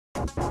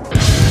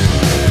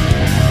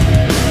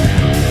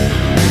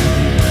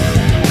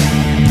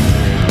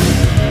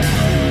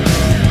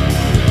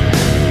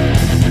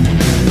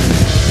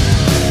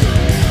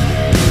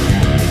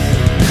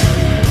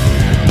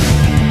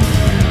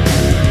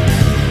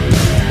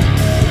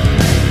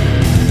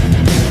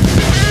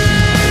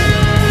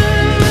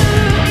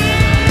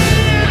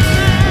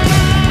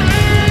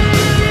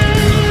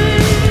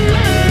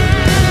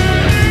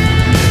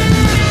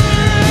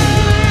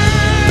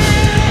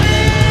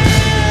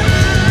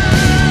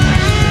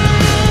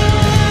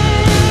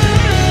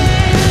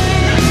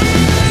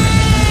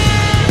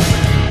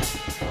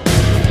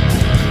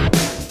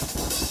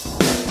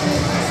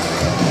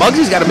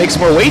Buggsy's got to make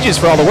some more wages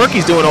for all the work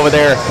he's doing over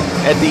there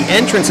at the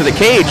entrance of the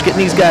cage, getting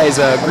these guys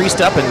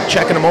greased up and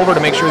checking them over to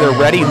make sure they're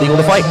ready, legal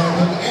to fight.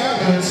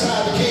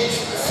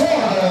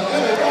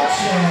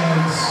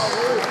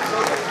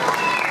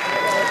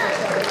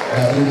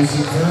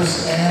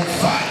 First and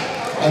fight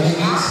of the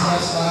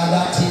ACS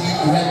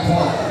Live.TV red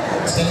corner.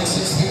 Standing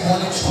 6 feet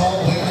 1 inch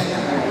tall, weighing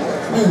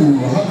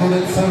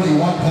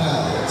 141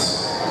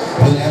 pounds.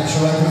 With an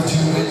amateur record of 2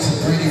 wins and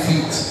 3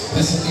 defeats.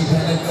 This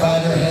independent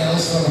fighter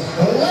hails from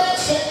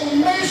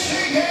Lansing,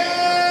 Michigan.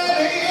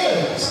 He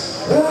is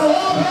Robert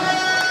Austin.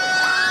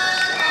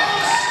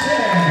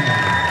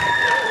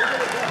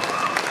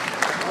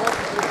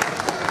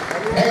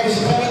 And his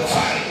opponent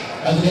fighting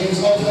of the day's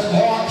ultimate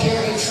lawn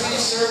care and tree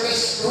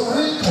service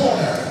ring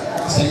corner.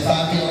 Standing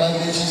 5 feet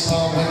 11 inches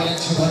tall, weighing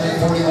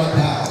 241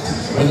 pounds.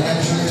 With an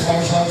amateur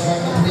martial arts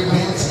record of 3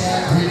 wins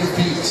and 3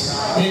 defeats.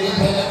 An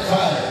independent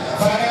fighter.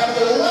 Fighting out of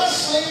the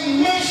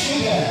Lansing,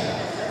 Michigan.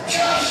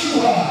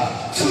 Joshua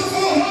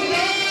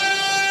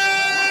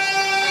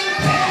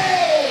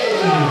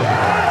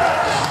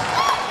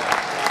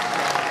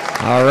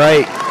All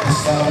right. This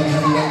following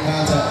heavyweight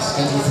contest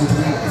scheduled for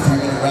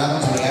 3-minute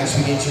rounds with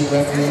action against your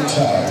referee in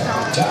charge,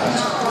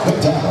 Josh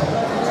McDonald.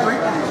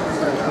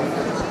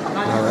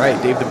 All right,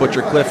 Dave the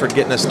Butcher Clifford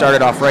getting us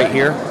started off right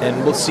here,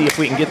 and we'll see if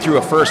we can get through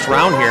a first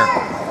round here.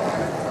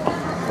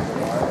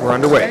 We're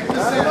underway.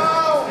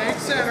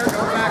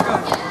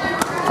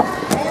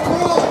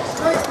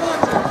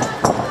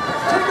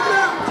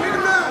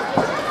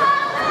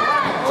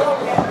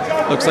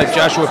 Looks like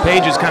Joshua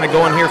Page is kind of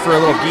going here for a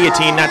little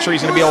guillotine. Not sure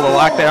he's going to be able to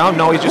lock that out.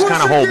 No, he's just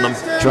kind of holding them.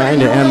 Trying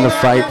to end the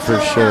fight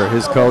for sure.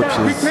 His coach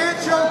is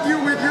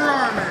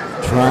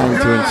trying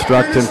to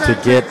instruct him to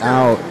get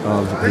out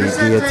of the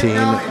guillotine.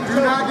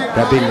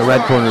 That being the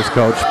red corner's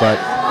coach, but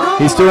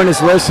he's doing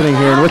his listening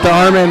here. And with the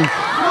arm in,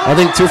 I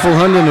think Teufel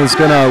Hunden is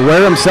going to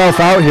wear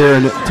himself out here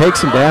and take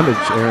some damage,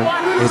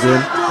 Adrian.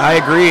 I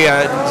agree.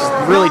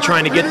 He's really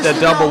trying to get the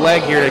double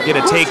leg here to get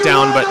a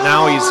takedown, but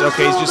now he's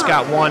okay. He's just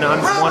got one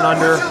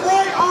under.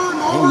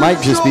 He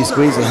might just be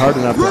squeezing hard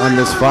enough to end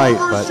this fight,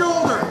 but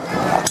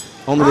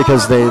only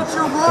because they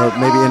are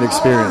maybe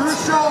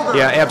inexperienced.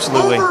 Yeah,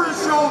 absolutely.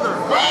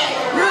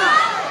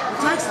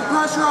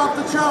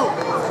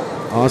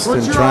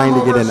 Austin trying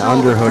to get an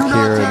underhook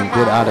here and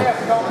get out of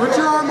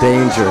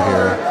danger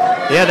here.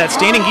 Yeah, that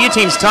standing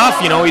guillotine's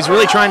tough. You know, he's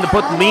really trying to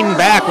lean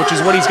back, which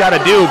is what he's got to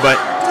do, but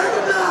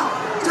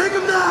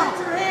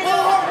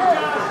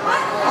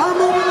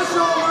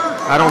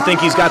I don't think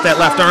he's got that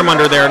left arm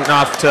under there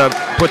enough to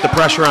put the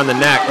pressure on the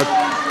neck.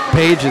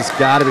 Page has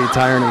got to be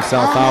tiring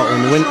himself out,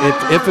 and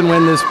if and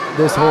when this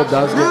hold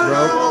does get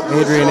broke,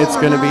 Adrian, it's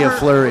going to be a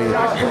flurry,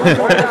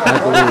 I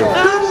believe.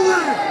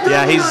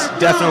 Yeah, he's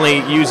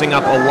definitely using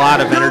up a lot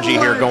of energy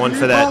here going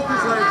for that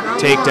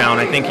takedown.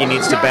 I think he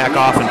needs to back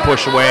off and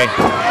push away.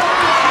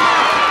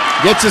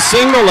 Gets a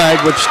single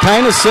leg, which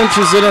kind of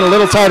cinches it in a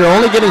little tighter,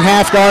 only getting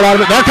half guard out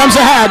of it. There comes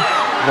the head.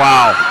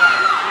 Wow.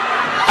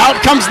 Out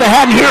comes the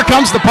head, and here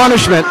comes the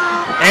punishment.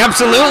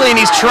 Absolutely, and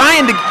he's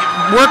trying to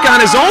work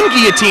on his own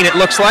guillotine, it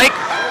looks like.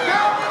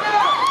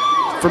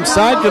 From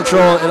side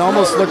control, it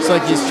almost looks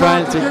like he's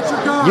trying to,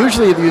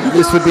 usually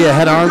this would be a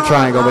head-arm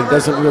triangle, but it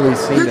doesn't really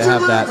seem to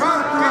have that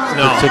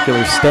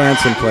particular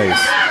stance in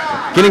place.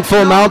 Getting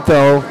full mount,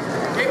 though,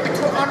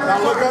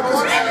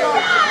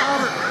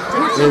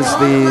 is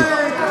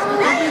the...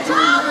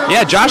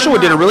 Yeah, Joshua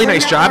did a really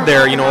nice job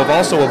there, you know, of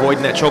also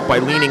avoiding that choke by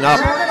leaning up,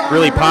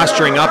 really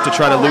posturing up to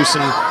try to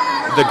loosen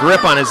the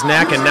grip on his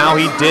neck, and now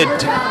he did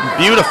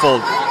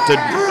beautiful to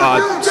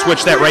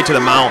switch that right to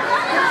the mount.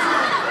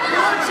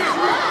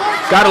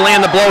 Got to land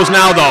the blows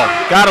now, though.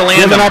 Got to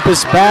land them. Giving up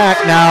his back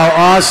now,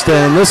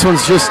 Austin. This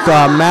one's just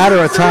a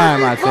matter of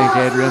time, I think,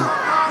 Adrian.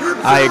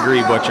 I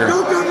agree, Butcher.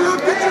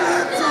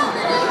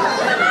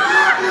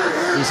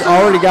 He's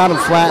already got him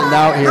flattened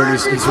out here.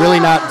 He's really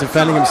not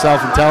defending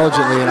himself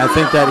intelligently, and I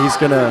think that he's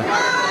going to...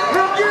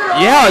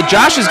 Yeah,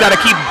 Josh has got to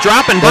keep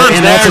dropping bombs.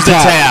 And there's the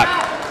tap.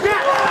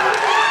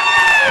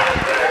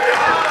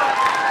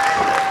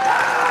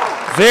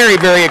 Very,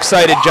 very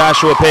excited,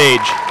 Joshua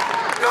Page.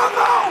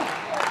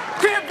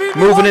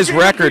 Moving his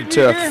record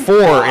to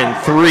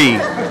 4-3.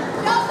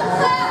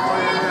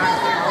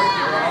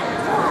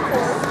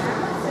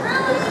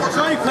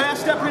 Sorry, class,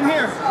 step in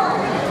here.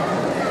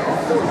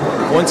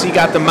 Once he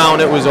got the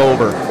mount, it was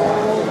over.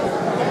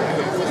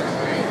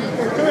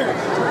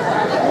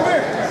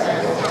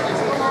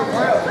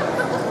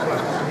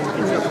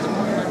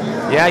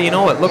 Yeah, you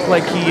know, it looked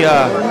like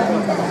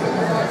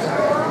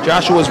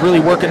Joshua was really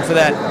working for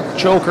that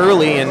choke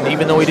early, and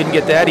even though he didn't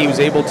get that, he was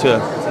able to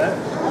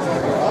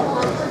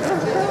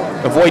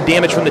avoid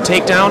damage from the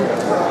takedown,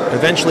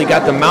 eventually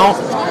got the mount,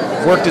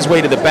 worked his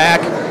way to the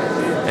back,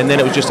 and then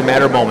it was just a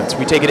matter of moments.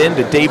 We take it in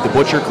to Dave the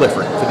Butcher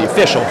Clifford for the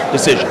official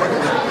decision.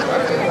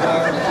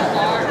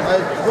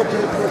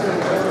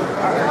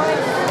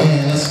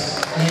 And let's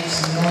make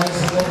some noise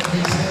for both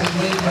these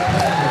heavyweight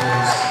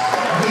competitors.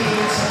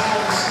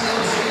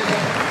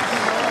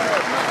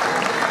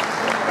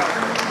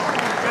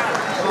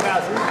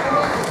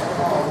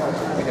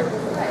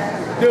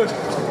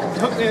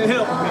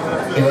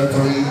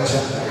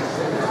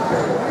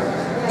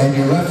 And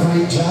your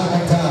referee, John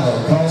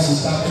McDonald, calls the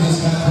stop of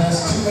this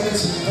contest 2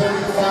 minutes and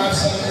 35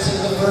 seconds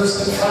in the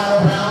first and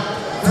final round.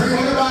 For your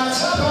winner by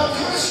top out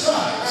to the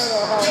strikes,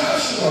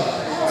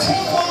 Joshua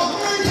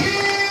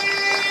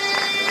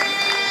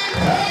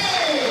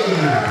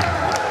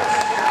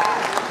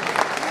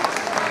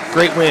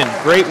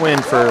Great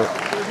win for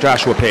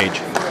Joshua Page.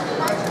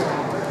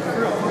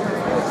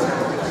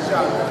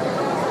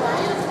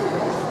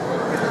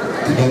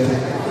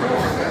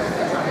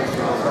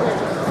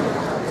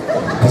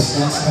 This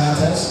next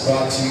contest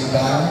brought to you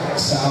by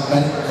South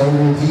Medic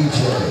Global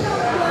DJ.